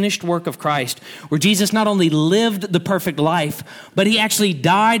the finished work of Christ, where Jesus not only lived the perfect life, but he actually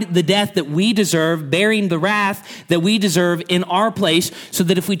died the death that we deserve, bearing the wrath that we deserve in our place, so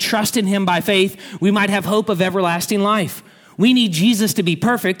that if we trust in him by faith, we might have hope of everlasting life. We need Jesus to be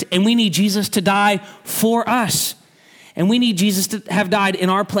perfect, and we need Jesus to die for us. And we need Jesus to have died in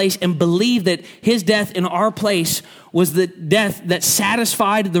our place and believe that his death in our place was the death that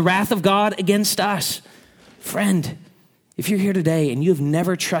satisfied the wrath of God against us. Friend, if you're here today and you have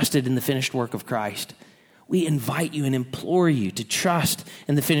never trusted in the finished work of Christ, we invite you and implore you to trust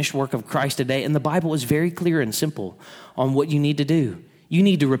in the finished work of Christ today. And the Bible is very clear and simple on what you need to do. You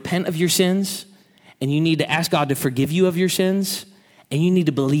need to repent of your sins, and you need to ask God to forgive you of your sins, and you need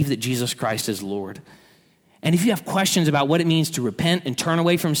to believe that Jesus Christ is Lord. And if you have questions about what it means to repent and turn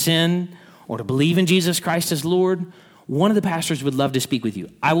away from sin or to believe in Jesus Christ as Lord, one of the pastors would love to speak with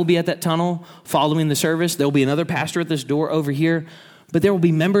you. I will be at that tunnel following the service. There will be another pastor at this door over here, but there will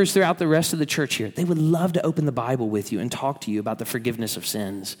be members throughout the rest of the church here. They would love to open the Bible with you and talk to you about the forgiveness of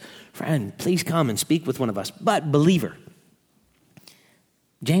sins. Friend, please come and speak with one of us. But believer,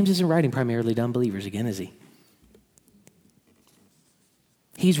 James isn't writing primarily to unbelievers again, is he?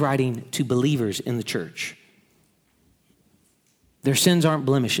 He's writing to believers in the church. Their sins aren't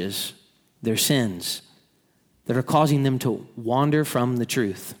blemishes. They're sins that are causing them to wander from the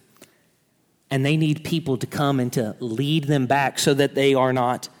truth. And they need people to come and to lead them back so that they are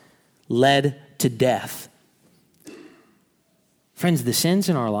not led to death. Friends, the sins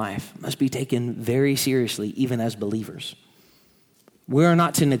in our life must be taken very seriously, even as believers. We are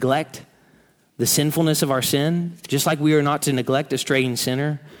not to neglect the sinfulness of our sin, just like we are not to neglect a straying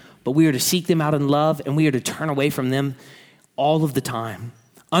sinner, but we are to seek them out in love, and we are to turn away from them all of the time.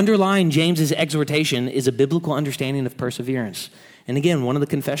 Underlying James's exhortation is a biblical understanding of perseverance. And again, one of the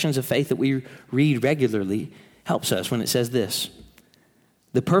confessions of faith that we read regularly helps us when it says this: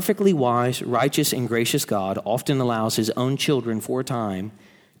 the perfectly wise, righteous, and gracious God often allows his own children for a time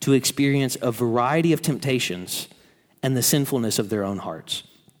to experience a variety of temptations and the sinfulness of their own hearts.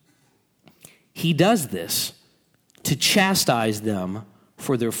 He does this to chastise them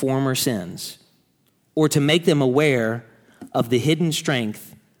for their former sins, or to make them aware of the hidden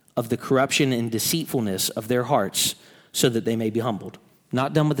strength of the corruption and deceitfulness of their hearts, so that they may be humbled.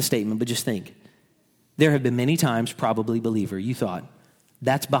 Not done with the statement, but just think. There have been many times, probably believer, you thought,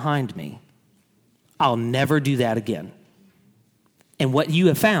 that's behind me. I'll never do that again. And what you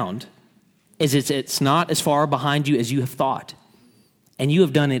have found is it's not as far behind you as you have thought. And you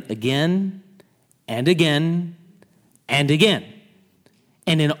have done it again and again and again.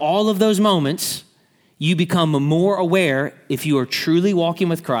 And in all of those moments, you become more aware, if you are truly walking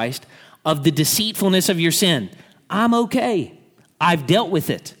with Christ, of the deceitfulness of your sin. I'm okay. I've dealt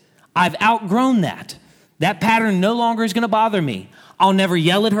with it. I've outgrown that. That pattern no longer is going to bother me. I'll never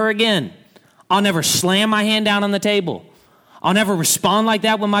yell at her again. I'll never slam my hand down on the table. I'll never respond like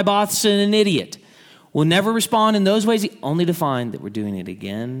that when my boss is an idiot. We'll never respond in those ways, only to find that we're doing it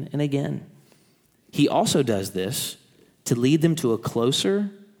again and again. He also does this to lead them to a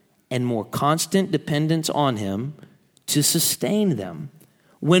closer and more constant dependence on him to sustain them.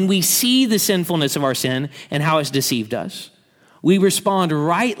 When we see the sinfulness of our sin and how it's deceived us, we respond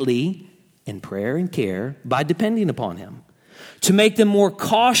rightly in prayer and care by depending upon him, to make them more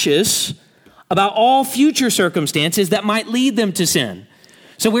cautious about all future circumstances that might lead them to sin.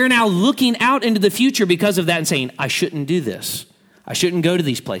 So we're now looking out into the future because of that and saying, I shouldn't do this. I shouldn't go to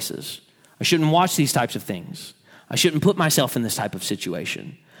these places. I shouldn't watch these types of things. I shouldn't put myself in this type of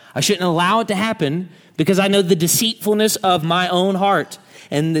situation. I shouldn't allow it to happen because I know the deceitfulness of my own heart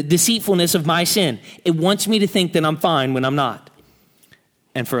and the deceitfulness of my sin. It wants me to think that I'm fine when I'm not,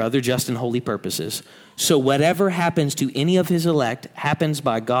 and for other just and holy purposes. So whatever happens to any of his elect happens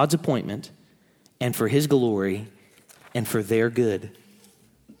by God's appointment and for his glory and for their good.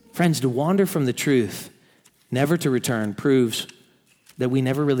 Friends, to wander from the truth never to return proves that we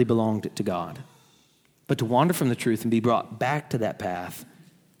never really belonged to God. But to wander from the truth and be brought back to that path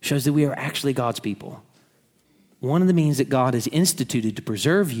shows that we are actually God's people. One of the means that God has instituted to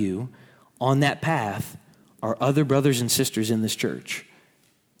preserve you on that path are other brothers and sisters in this church.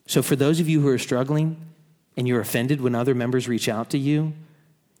 So for those of you who are struggling and you're offended when other members reach out to you,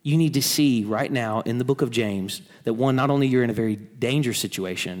 you need to see right now in the book of James that one, not only you're in a very dangerous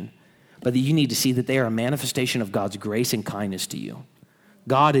situation, but that you need to see that they are a manifestation of God's grace and kindness to you.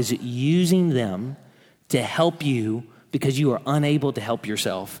 God is using them to help you because you are unable to help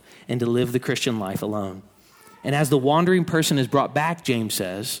yourself and to live the Christian life alone. And as the wandering person is brought back, James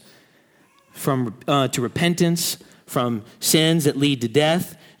says, to repentance, from sins that lead to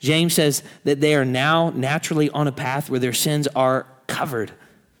death, James says that they are now naturally on a path where their sins are covered.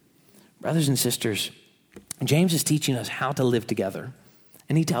 Brothers and sisters, James is teaching us how to live together.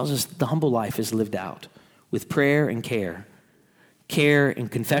 And he tells us the humble life is lived out with prayer and care. Care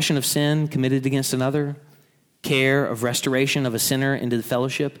and confession of sin committed against another. Care of restoration of a sinner into the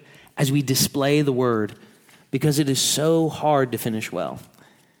fellowship as we display the word, because it is so hard to finish well.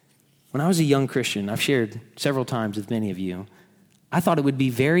 When I was a young Christian, I've shared several times with many of you, I thought it would be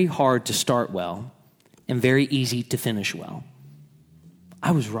very hard to start well and very easy to finish well.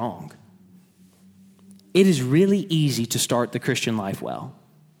 I was wrong. It is really easy to start the Christian life well.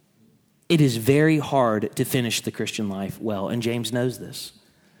 It is very hard to finish the Christian life well, and James knows this.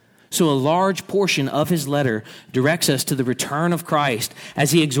 So a large portion of his letter directs us to the return of Christ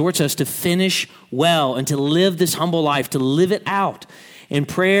as he exhorts us to finish well and to live this humble life, to live it out in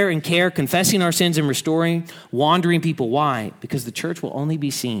prayer and care, confessing our sins and restoring wandering people. Why? Because the church will only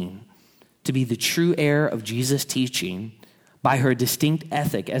be seen to be the true heir of Jesus' teaching by her distinct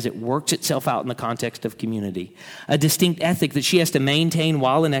ethic as it works itself out in the context of community. A distinct ethic that she has to maintain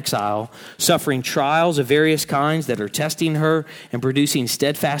while in exile, suffering trials of various kinds that are testing her and producing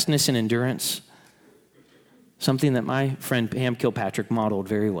steadfastness and endurance. Something that my friend Pam Kilpatrick modeled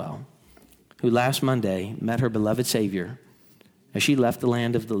very well, who last Monday met her beloved Savior as she left the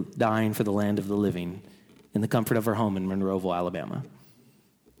land of the dying for the land of the living in the comfort of her home in Monroeville, Alabama.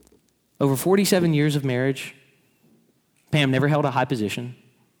 Over 47 years of marriage, Pam never held a high position,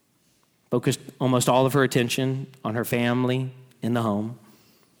 focused almost all of her attention on her family in the home,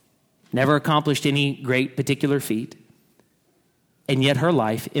 never accomplished any great particular feat, and yet her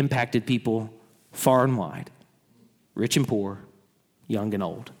life impacted people far and wide, rich and poor, young and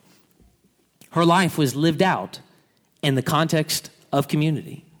old. Her life was lived out in the context of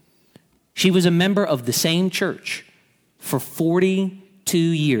community. She was a member of the same church for 42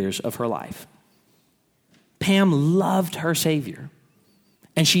 years of her life. Pam loved her Savior,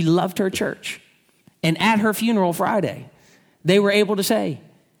 and she loved her church. And at her funeral Friday, they were able to say,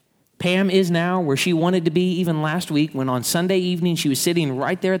 Pam is now where she wanted to be even last week, when on Sunday evening she was sitting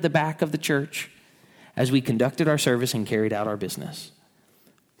right there at the back of the church as we conducted our service and carried out our business.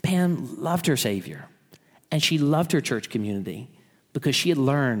 Pam loved her Savior, and she loved her church community because she had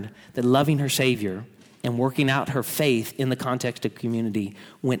learned that loving her Savior and working out her faith in the context of community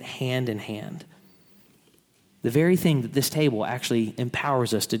went hand in hand. The very thing that this table actually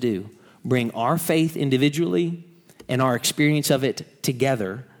empowers us to do, bring our faith individually and our experience of it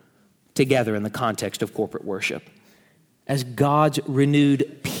together in the context of corporate worship. As God's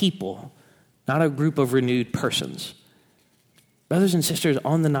renewed people, not a group of renewed persons. Brothers and sisters,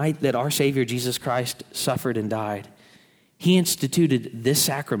 on the night that our Savior Jesus Christ suffered and died, he instituted this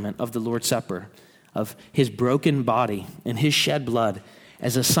sacrament of the Lord's Supper, of his broken body and his shed blood,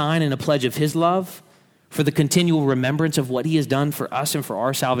 as a sign and a pledge of his love, for the continual remembrance of what he has done for us and for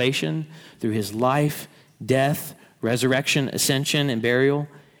our salvation through his life, death, resurrection, ascension, and burial,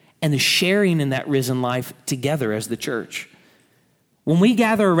 and the sharing in that risen life together as the church. When we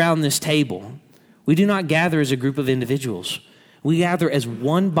gather around this table, we do not gather as a group of individuals. We gather as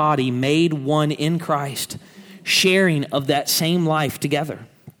one body made one in Christ, sharing of that same life together.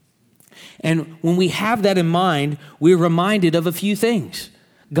 And when we have that in mind, we're reminded of a few things.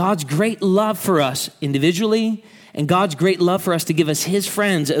 God's great love for us individually, and God's great love for us to give us his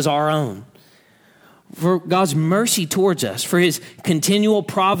friends as our own. For God's mercy towards us, for his continual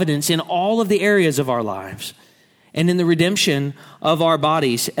providence in all of the areas of our lives, and in the redemption of our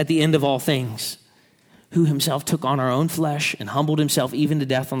bodies at the end of all things, who himself took on our own flesh and humbled himself even to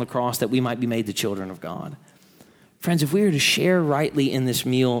death on the cross that we might be made the children of God. Friends, if we are to share rightly in this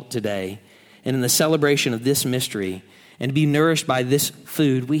meal today and in the celebration of this mystery, and to be nourished by this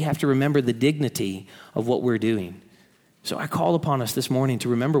food, we have to remember the dignity of what we're doing. So I call upon us this morning to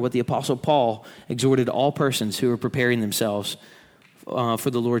remember what the Apostle Paul exhorted all persons who are preparing themselves for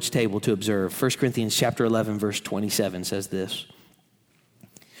the Lord's table to observe. 1 Corinthians chapter 11, verse 27 says this.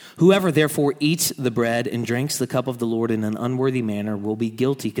 Whoever therefore eats the bread and drinks the cup of the Lord in an unworthy manner will be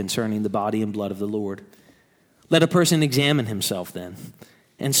guilty concerning the body and blood of the Lord. Let a person examine himself then,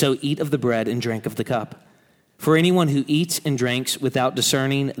 and so eat of the bread and drink of the cup. For anyone who eats and drinks without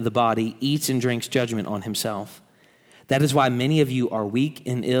discerning the body eats and drinks judgment on himself. That is why many of you are weak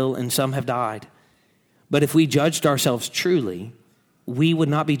and ill, and some have died. But if we judged ourselves truly, we would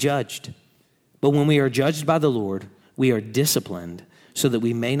not be judged. But when we are judged by the Lord, we are disciplined so that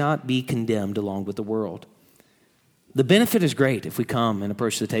we may not be condemned along with the world. The benefit is great if we come and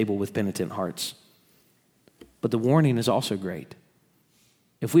approach the table with penitent hearts. But the warning is also great.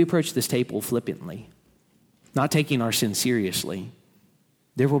 If we approach this table flippantly, not taking our sin seriously,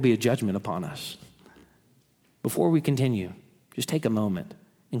 there will be a judgment upon us. Before we continue, just take a moment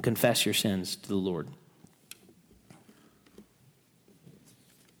and confess your sins to the Lord.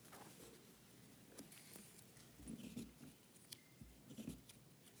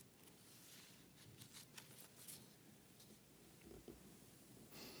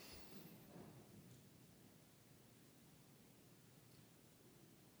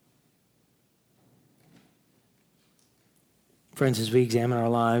 Friends, as we examine our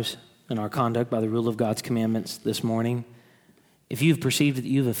lives and our conduct by the rule of God's commandments this morning, if you've perceived that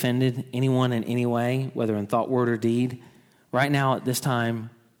you've offended anyone in any way, whether in thought, word, or deed, right now at this time,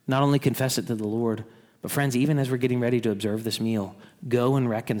 not only confess it to the Lord, but friends, even as we're getting ready to observe this meal, go and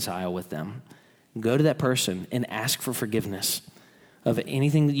reconcile with them. Go to that person and ask for forgiveness of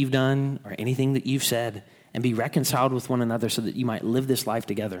anything that you've done or anything that you've said, and be reconciled with one another so that you might live this life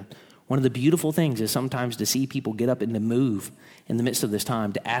together. One of the beautiful things is sometimes to see people get up and to move in the midst of this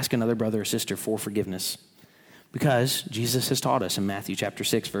time to ask another brother or sister for forgiveness. Because Jesus has taught us in Matthew chapter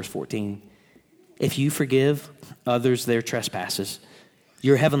 6, verse 14, if you forgive others their trespasses,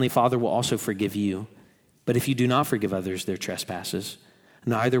 your heavenly Father will also forgive you. But if you do not forgive others their trespasses,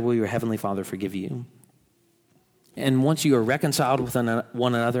 neither will your heavenly Father forgive you. And once you are reconciled with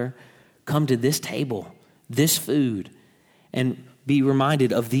one another, come to this table, this food, and be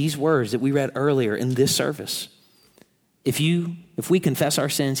reminded of these words that we read earlier in this service. If we confess our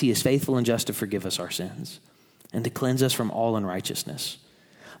sins, he is faithful and just to forgive us our sins and to cleanse us from all unrighteousness.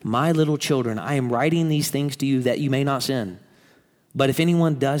 My little children, I am writing these things to you that you may not sin. But if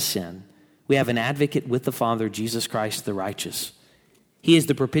anyone does sin, we have an advocate with the Father, Jesus Christ the righteous. He is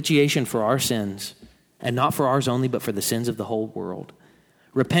the propitiation for our sins, and not for ours only, but for the sins of the whole world.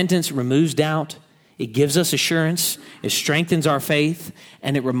 Repentance removes doubt. It gives us assurance, it strengthens our faith,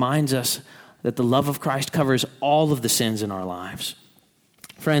 and it reminds us that the love of Christ covers all of the sins in our lives.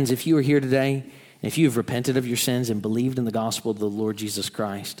 Friends, if you are here today, and if you have repented of your sins and believed in the gospel of the Lord Jesus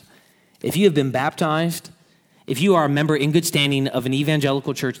Christ, if you have been baptized, if you are a member in good standing of an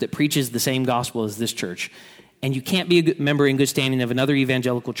evangelical church that preaches the same gospel as this church, and you can't be a member in good standing of another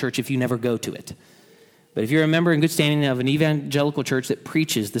evangelical church if you never go to it. But if you're a member in good standing of an evangelical church that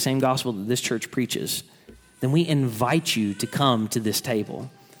preaches the same gospel that this church preaches, then we invite you to come to this table.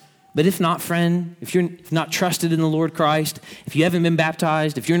 But if not, friend, if you're not trusted in the Lord Christ, if you haven't been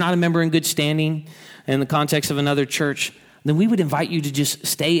baptized, if you're not a member in good standing in the context of another church, then we would invite you to just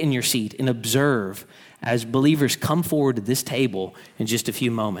stay in your seat and observe as believers come forward to this table in just a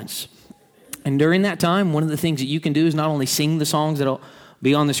few moments. And during that time, one of the things that you can do is not only sing the songs that'll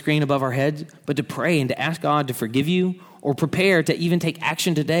be on the screen above our heads, but to pray and to ask God to forgive you, or prepare to even take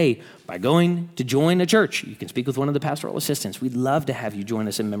action today by going to join a church. You can speak with one of the pastoral assistants. We'd love to have you join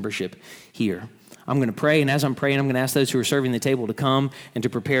us in membership here. I'm going to pray, and as I'm praying, I'm going to ask those who are serving the table to come and to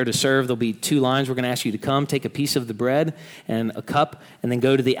prepare to serve. There'll be two lines. We're going to ask you to come, take a piece of the bread and a cup, and then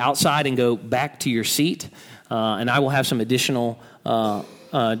go to the outside and go back to your seat. And I will have some additional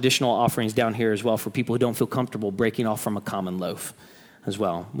offerings down here as well for people who don't feel comfortable breaking off from a common loaf as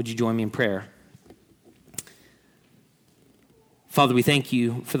well. Would you join me in prayer? Father, we thank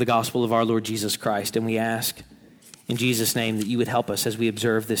you for the gospel of our Lord Jesus Christ, and we ask in Jesus' name that you would help us as we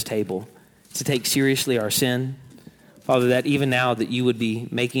observe this table to take seriously our sin. Father, that even now that you would be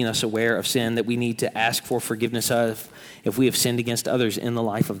making us aware of sin that we need to ask for forgiveness of if we have sinned against others in the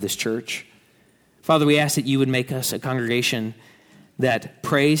life of this church. Father, we ask that you would make us a congregation that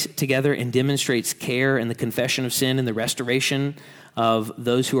prays together and demonstrates care in the confession of sin and the restoration of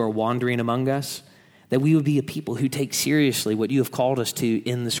those who are wandering among us, that we would be a people who take seriously what you have called us to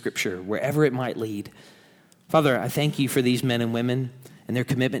in the Scripture, wherever it might lead. Father, I thank you for these men and women and their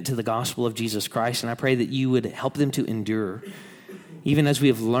commitment to the gospel of Jesus Christ, and I pray that you would help them to endure. Even as we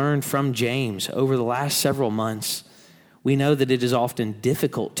have learned from James over the last several months, we know that it is often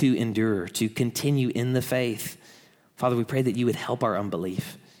difficult to endure, to continue in the faith. Father, we pray that you would help our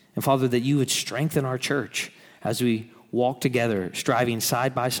unbelief. And Father, that you would strengthen our church as we walk together, striving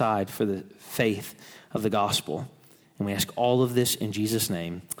side by side for the faith of the gospel. And we ask all of this in Jesus'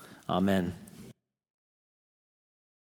 name. Amen.